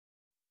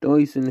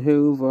Dyson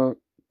Hoover,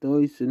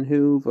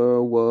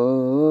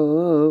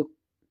 whoa.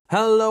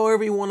 Hello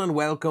everyone and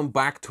welcome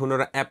back to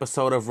another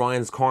episode of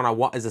Ryan's Corner.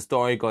 What is the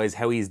story, guys?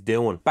 How he's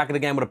doing? Back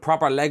again with a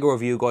proper Lego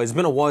review, guys. It's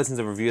been a while since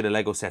I've reviewed a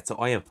Lego set, so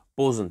I am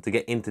buzzing to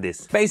get into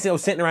this. Basically, I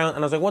was sitting around and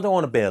I was like, what do I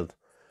want to build?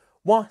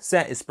 What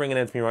set is springing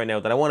into me right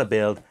now that I want to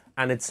build?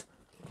 And it's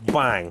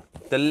bang,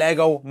 the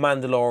Lego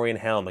Mandalorian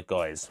Helmet,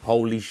 guys.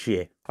 Holy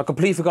shit. I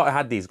completely forgot I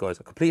had these, guys.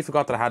 I completely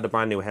forgot that I had the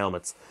brand new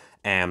helmets.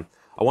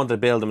 I wanted to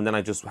build them and then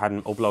I just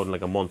hadn't uploaded in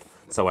like a month.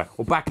 So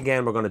we're back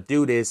again, we're gonna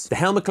do this. The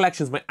helmet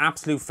collection is my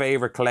absolute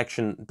favorite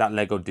collection that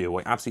Lego do.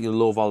 I absolutely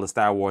love all the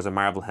Star Wars and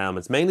Marvel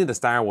helmets, mainly the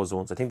Star Wars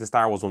ones. I think the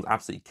Star Wars ones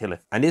absolutely kill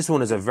it. And this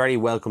one is a very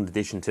welcomed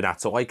addition to that,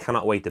 so I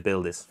cannot wait to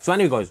build this. So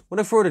anyway, guys,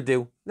 without further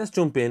ado, let's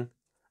jump in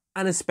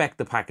and inspect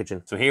the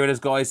packaging. So here it is,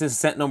 guys. This is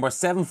set number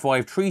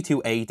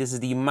 75328. This is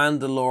the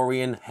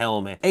Mandalorian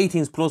Helmet.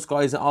 18s plus,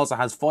 guys. It also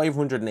has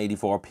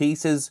 584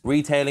 pieces,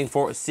 retailing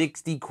for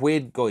 60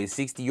 quid, guys.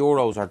 60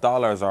 euros or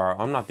dollars, or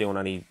I'm not doing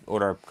any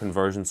other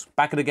conversions.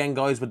 Back it again,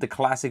 guys, with the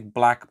classic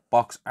black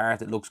box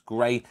art. It looks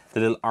great. The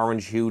little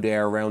orange hue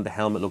there around the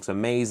helmet looks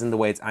amazing. The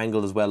way it's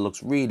angled as well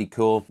looks really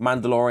cool.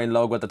 Mandalorian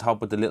logo at the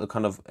top with the little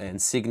kind of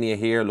insignia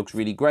here looks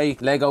really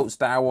great. Lego,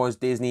 Star Wars,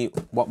 Disney,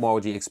 what more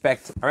would you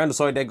expect? Around the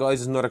side there,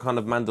 guys, is another kind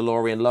of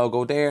Mandalorian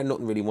logo there.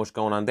 Nothing really much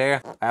going on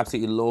there. I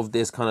absolutely love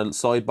this kind of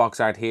side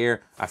box art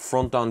here. A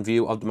front on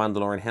view of the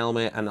Mandalorian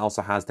helmet, and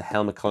also has the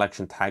helmet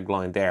collection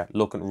tagline there.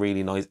 Looking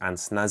really nice and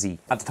snazzy.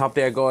 At the top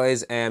there,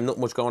 guys, not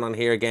much going on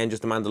here. Again,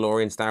 just the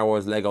Mandalorian Star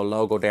Wars Lego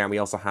logo there. And we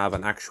also have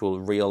an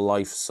actual real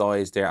life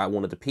size there at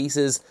one of the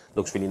pieces.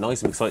 Looks really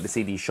nice. I'm excited to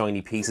see these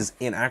shiny pieces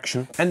in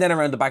action. And then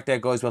around the back there,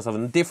 guys, we also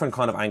have a different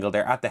kind of angle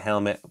there at the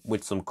helmet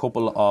with some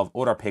couple of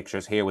other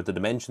pictures here with the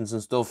dimensions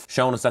and stuff,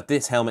 showing us that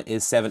this helmet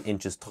is 7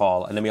 inches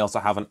tall. And then we also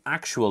have an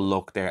actual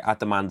look there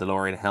at the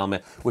Mandalorian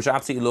helmet, which I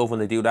absolutely love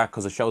when they do that,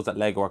 because it shows that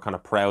Lego are kind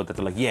of proud that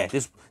they're like, yeah,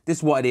 this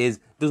is what it is.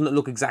 Doesn't it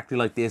look exactly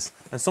like this?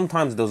 And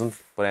sometimes it doesn't,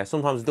 but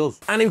sometimes it does.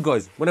 Anyway,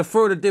 guys, without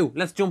further ado,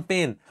 let's jump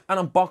in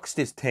and unbox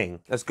this thing.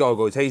 Let's go,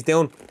 guys. How he's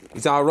doing?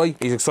 He's all right.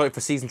 He's excited for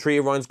season 3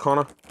 of Ryan's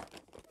Corner.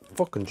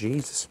 Fucking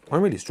Jesus.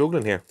 I'm really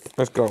struggling here.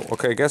 Let's go.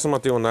 Okay, I guess I'm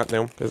not doing that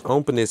now. Let's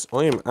open this.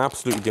 I am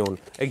absolutely doing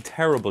a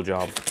terrible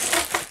job.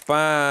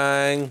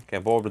 Bang.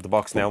 Get bored with the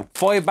box now.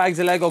 5 bags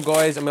of Lego,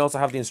 guys, and we also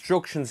have the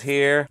instructions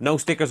here. No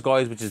stickers,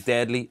 guys, which is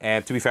deadly.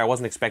 To be fair, I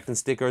wasn't expecting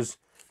stickers,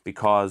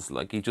 because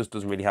like he just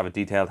doesn't really have a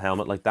detailed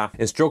helmet like that.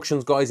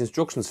 Instructions, guys.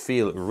 Instructions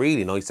feel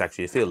really nice,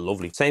 actually. They feel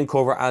lovely. Same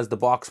cover as the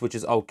box, which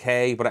is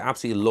okay, but I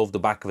absolutely love the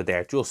back of it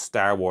there. Just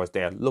Star Wars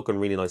there. Looking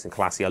really nice and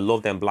classy. I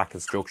love them black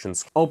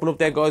instructions. Open up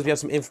there, guys. We have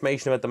some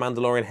information about the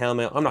Mandalorian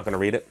helmet. I'm not going to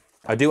read it.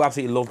 I do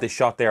absolutely love this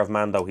shot there of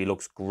Mando. He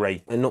looks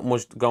great. And not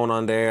much going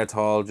on there at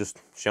all. Just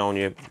showing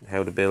you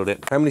how to build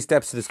it. How many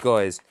steps to this,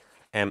 guys?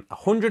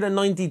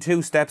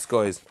 192 steps,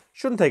 guys.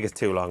 Shouldn't take us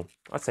too long.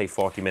 I'd say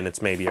 40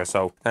 minutes maybe or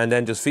so. And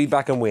then just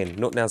feedback and win.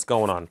 Nothing else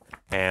going on.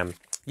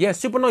 Yeah,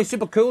 super nice,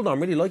 super cool though. I'm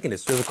really liking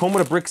this. Does it come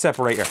with a brick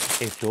separator?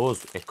 It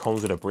does. It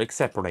comes with a brick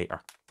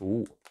separator.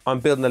 Ooh. I'm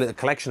building a little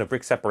collection of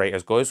brick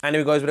separators, guys.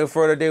 Anyway, guys, without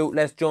further ado,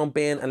 let's jump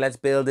in and let's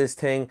build this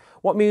thing.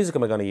 What music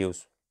am I going to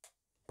use?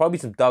 Probably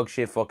some dog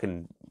shit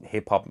fucking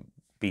hip-hop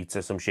beats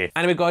or some shit.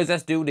 Anyway, guys,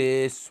 let's do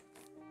this.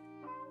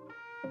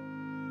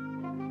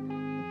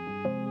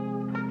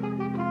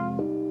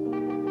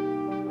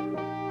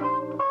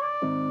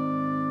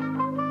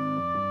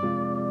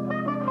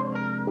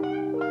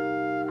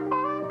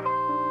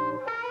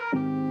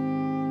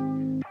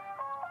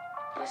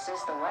 This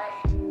is the way.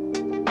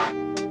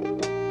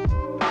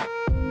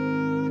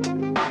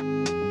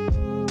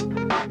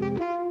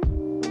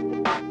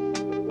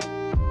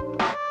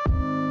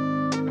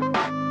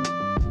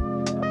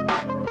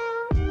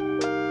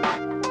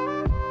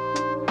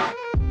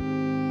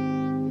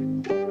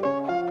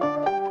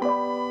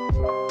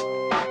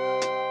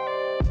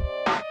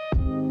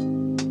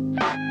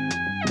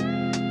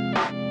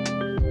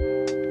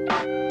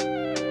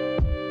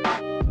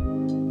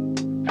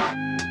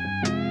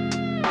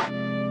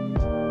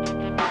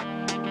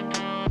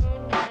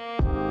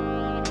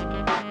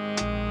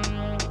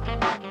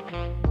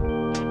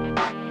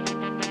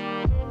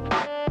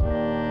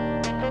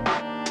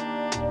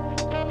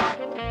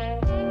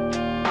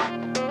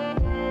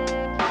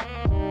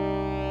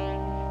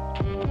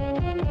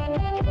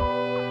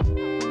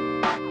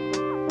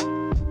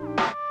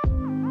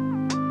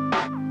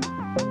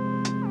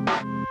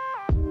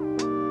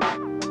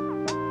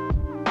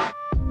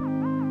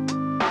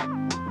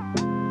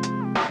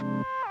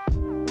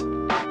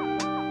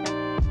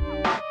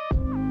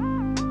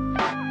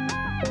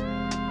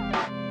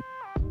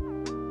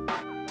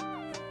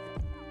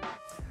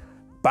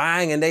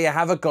 Bang, and there you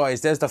have it, guys.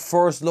 There's the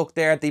first look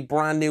there at the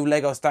brand new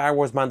Lego Star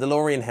Wars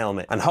Mandalorian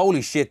helmet. And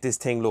holy shit, this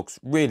thing looks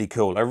really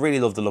cool. I really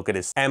love the look of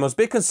this. I was a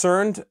bit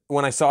concerned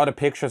when I saw the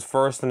pictures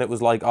first and it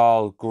was like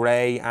all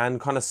grey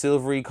and kind of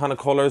silvery kind of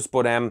colours,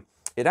 but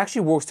it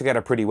actually works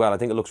together pretty well. I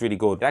think it looks really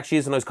good. It actually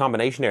is a nice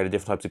combination there, the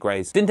different types of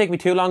greys. Didn't take me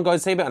too long,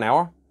 guys. Say about an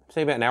hour.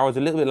 say about an hour. It's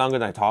a little bit longer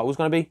than I thought it was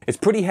going to be. It's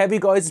pretty heavy,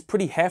 guys. It's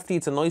pretty hefty.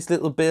 It's a nice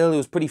little build. It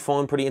was pretty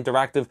fun, pretty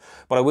interactive.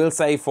 But I will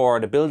say for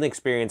the building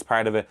experience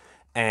part of it,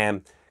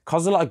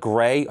 cause a lot of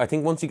grey. I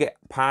think once you get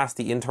past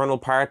the internal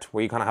part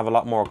where you kind of have a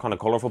lot more kind of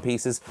colourful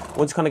pieces,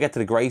 once you kind of get to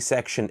the grey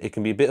section, it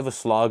can be a bit of a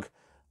slog.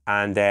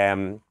 And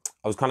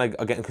I was kind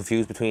of getting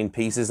confused between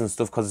pieces and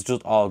stuff because it's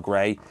just all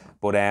grey.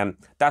 But I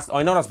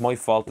know that's my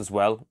fault as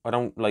well. I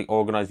don't like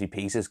organise the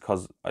pieces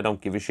because I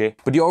don't give a shit.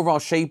 But the overall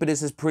shape of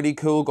this is pretty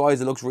cool, guys.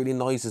 It looks really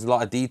nice. There's a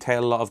lot of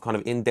detail, a lot of kind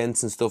of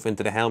indents and stuff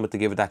into the helmet to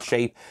give it that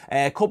shape.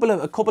 A couple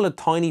of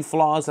tiny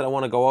flaws that I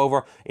want to go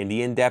over in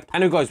the in-depth.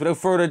 Anyway, guys, without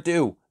further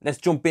ado, let's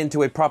jump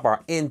into a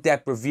proper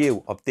in-depth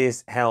review of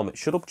this helmet.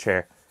 Shut up,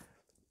 chair.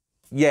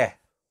 Yeah.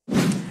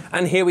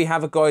 And here we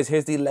have it, guys.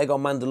 Here's the Lego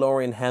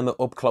Mandalorian helmet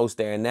up close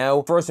there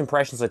now. First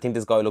impressions, I think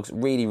this guy looks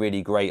really,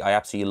 really great. I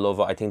absolutely love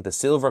it. I think the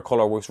silver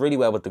colour works really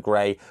well with the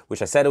grey,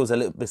 which I said I was a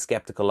little bit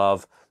skeptical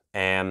of.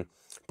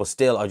 But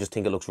still, I just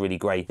think it looks really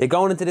great. Yeah,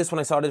 going into this, when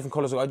I saw the different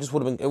colours, it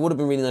would have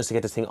been really nice to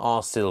get this thing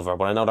all silver,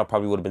 but I know that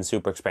probably would have been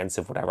super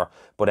expensive, whatever.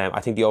 But I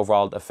think the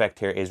overall effect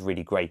here is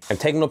really great. And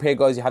taking up here,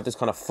 guys, you have this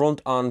kind of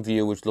front-on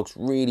view, which looks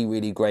really,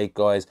 really great,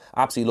 guys.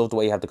 Absolutely love the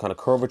way you have the kind of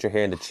curvature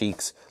here in the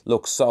cheeks.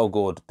 Looks so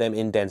good. Them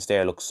indents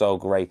there look so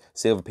great.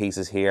 Silver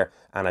pieces here,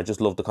 and I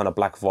just love the kind of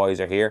black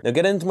visor here. Now,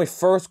 getting into my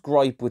first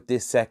gripe with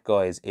this set,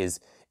 guys, is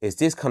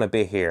this kind of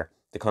bit here.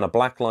 The kind of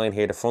black line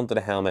here, the front of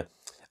the helmet.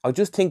 I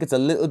just think it's a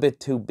little bit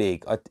too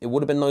big. It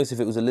would have been nice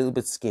if it was a little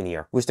bit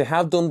skinnier, which they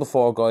have done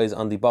before, guys,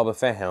 on the Boba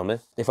Fett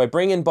helmet. If I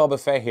bring in Boba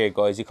Fett here,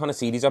 guys, you kind of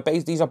see these are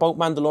both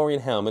Mandalorian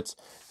helmets.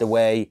 The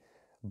way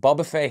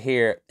Boba Fett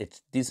here,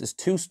 this is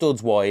 2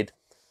 studs wide,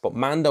 but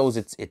Mando's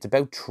it's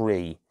about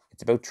 3.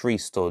 It's about 3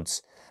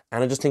 studs,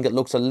 and I just think it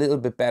looks a little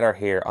bit better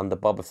here on the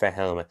Boba Fett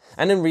helmet.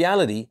 And in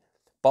reality,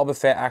 Boba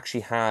Fett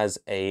actually has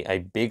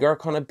a bigger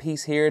kind of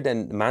piece here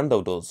than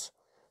Mando does.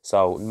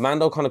 So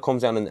Mando kind of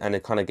comes down and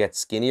it kind of gets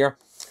skinnier,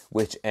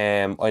 which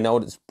I know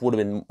this would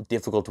have been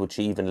difficult to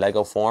achieve in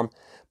Lego form,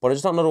 but I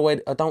just don't know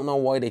I don't know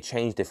why they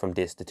changed it from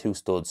this to 2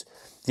 studs.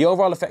 The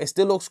overall effect, it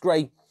still looks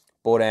great,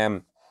 but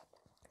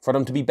for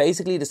them to be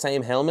basically the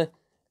same helmet,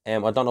 I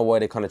don't know why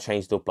they kind of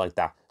changed it up like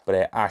that.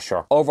 But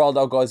sure. Overall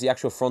though, guys, the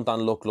actual front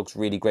on look looks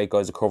really great,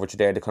 guys. The curvature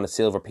there, the kind of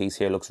silver piece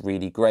here looks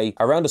really great.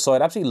 Around the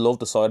side, I absolutely love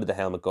the side of the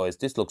helmet, guys.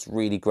 This looks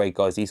really great,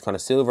 guys. These kind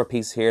of silver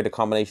pieces here, the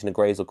combination of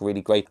greys look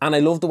really great. And I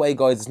love the way,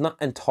 guys, it's not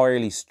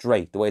entirely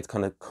straight. The way it's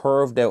kind of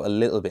curved out a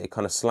little bit. It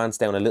kind of slants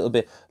down a little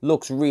bit.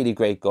 Looks really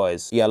great,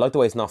 guys. Yeah, I like the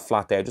way it's not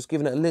flat there. Just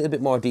giving it a little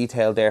bit more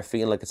detail there,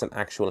 feeling like it's an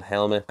actual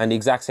helmet. And the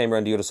exact same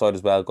around the other side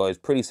as well, guys.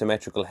 Pretty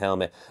symmetrical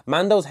helmet.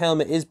 Mando's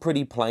helmet is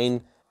pretty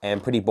plain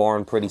and pretty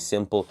boring, pretty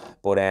simple,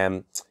 but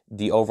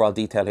the overall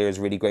detail here is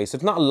really great. So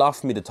it's not a lot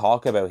for me to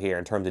talk about here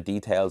in terms of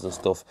details and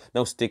stuff,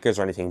 no stickers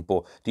or anything,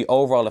 but the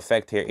overall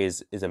effect here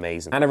is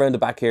amazing. And around the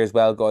back here as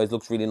well, guys,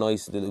 looks really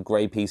nice. The little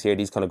grey piece here,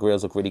 these kind of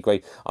grills look really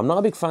great. I'm not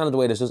a big fan of the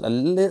way there's just a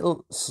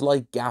little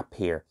slight gap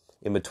here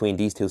in between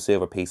these 2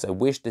 silver pieces. I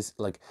wish this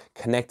like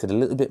connected a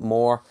little bit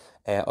more.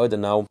 I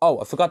don't know.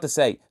 Oh, I forgot to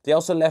say, they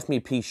also left me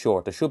a piece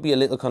short. There should be a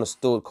little kind of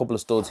stud, couple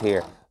of studs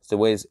here. So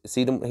ways,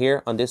 see them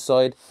here on this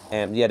side?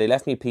 Yeah, they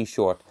left me a piece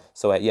short.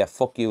 So yeah,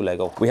 fuck you,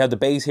 Lego. We have the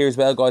base here as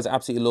well, guys.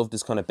 Absolutely love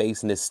this kind of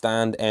base and this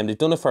stand. They've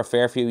done it for a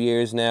fair few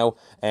years now.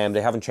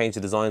 They haven't changed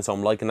the design, so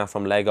I'm liking that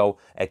from Lego.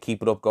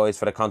 Keep it up, guys,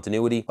 for the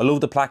continuity. I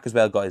love the plaque as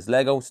well, guys.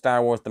 Lego,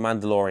 Star Wars, The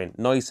Mandalorian.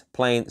 Nice,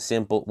 plain,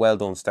 simple, well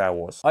done, Star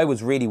Wars. I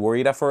was really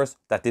worried at first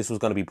that this was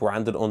going to be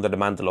branded under The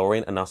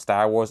Mandalorian and not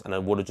Star Wars, and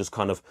it would have just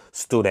kind of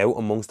stood out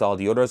amongst all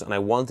the others, and I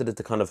wanted it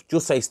to kind of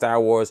just say Star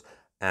Wars,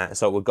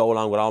 so it would go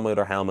along with all my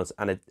other helmets,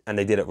 and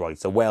they did it right,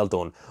 so well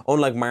done.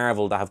 Unlike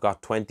Marvel that have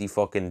got 20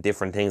 fucking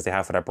different things they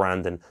have for their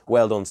branding,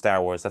 well done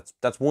Star Wars.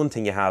 That's one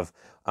thing you have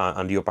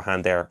on the upper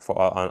hand there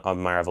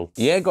on Marvel.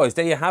 Yeah, guys,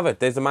 there you have it.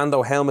 There's the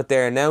Mando helmet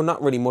there now.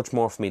 Not really much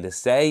more for me to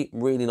say.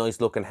 Really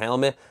nice looking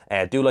helmet.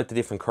 I do like the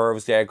different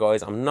curves there,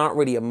 guys. I'm not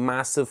really a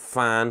massive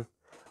fan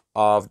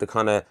of the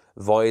kind of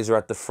visor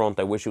at the front.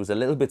 I wish it was a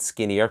little bit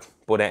skinnier,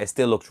 but it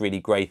still looks really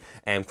great.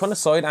 Kind of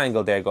side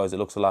angle there, guys, it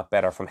looks a lot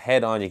better. From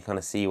head on, you can kind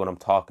of see what I'm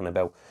talking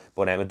about,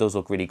 but it does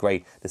look really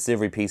great. The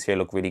silvery piece here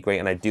look really great,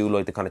 and I do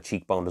like the kind of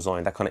cheekbone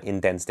design, that kind of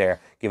indents there,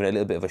 giving it a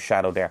little bit of a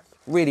shadow there.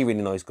 Really,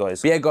 really nice,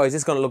 guys. But yeah, guys,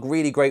 it's going to look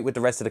really great with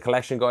the rest of the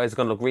collection, guys. It's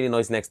going to look really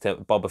nice next to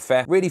Boba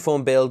Fett. Really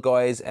fun build,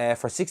 guys.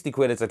 For 60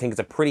 quid, I think it's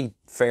a pretty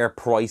fair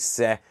price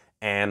set.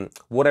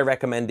 Would I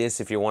recommend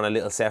this if you want a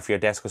little set for your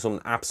desk or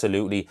something?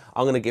 Absolutely.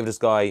 I'm going to give this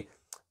guy,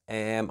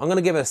 I'm going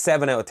to give it a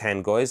 7 out of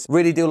 10, guys.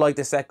 Really do like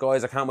this set,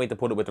 guys. I can't wait to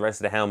put it with the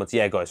rest of the helmets.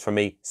 Yeah, guys, for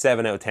me,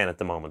 7 out of 10 at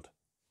the moment.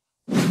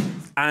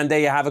 And there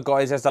you have it,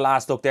 guys. There's the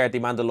last look there at the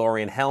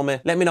Mandalorian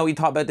helmet. Let me know what you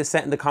thought about this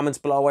set in the comments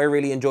below. I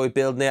really enjoyed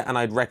building it, and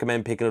I'd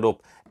recommend picking it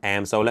up.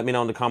 So let me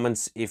know in the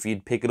comments if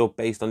you'd pick it up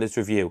based on this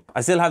review.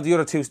 I still have the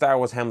other 2 Star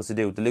Wars helmets to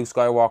do, the Luke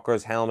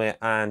Skywalker's helmet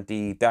and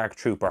the Dark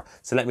Trooper.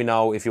 So let me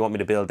know if you want me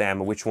to build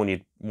them or which one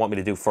you'd want me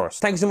to do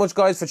first. Thanks so much,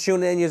 guys, for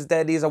tuning in. You're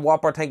deadly as a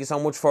whopper. Thank you so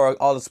much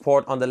for all the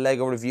support on the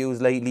Lego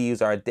reviews lately. You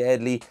are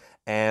deadly.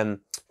 Thank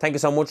you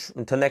so much.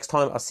 Until next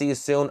time, I'll see you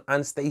soon,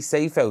 and stay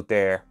safe out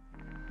there.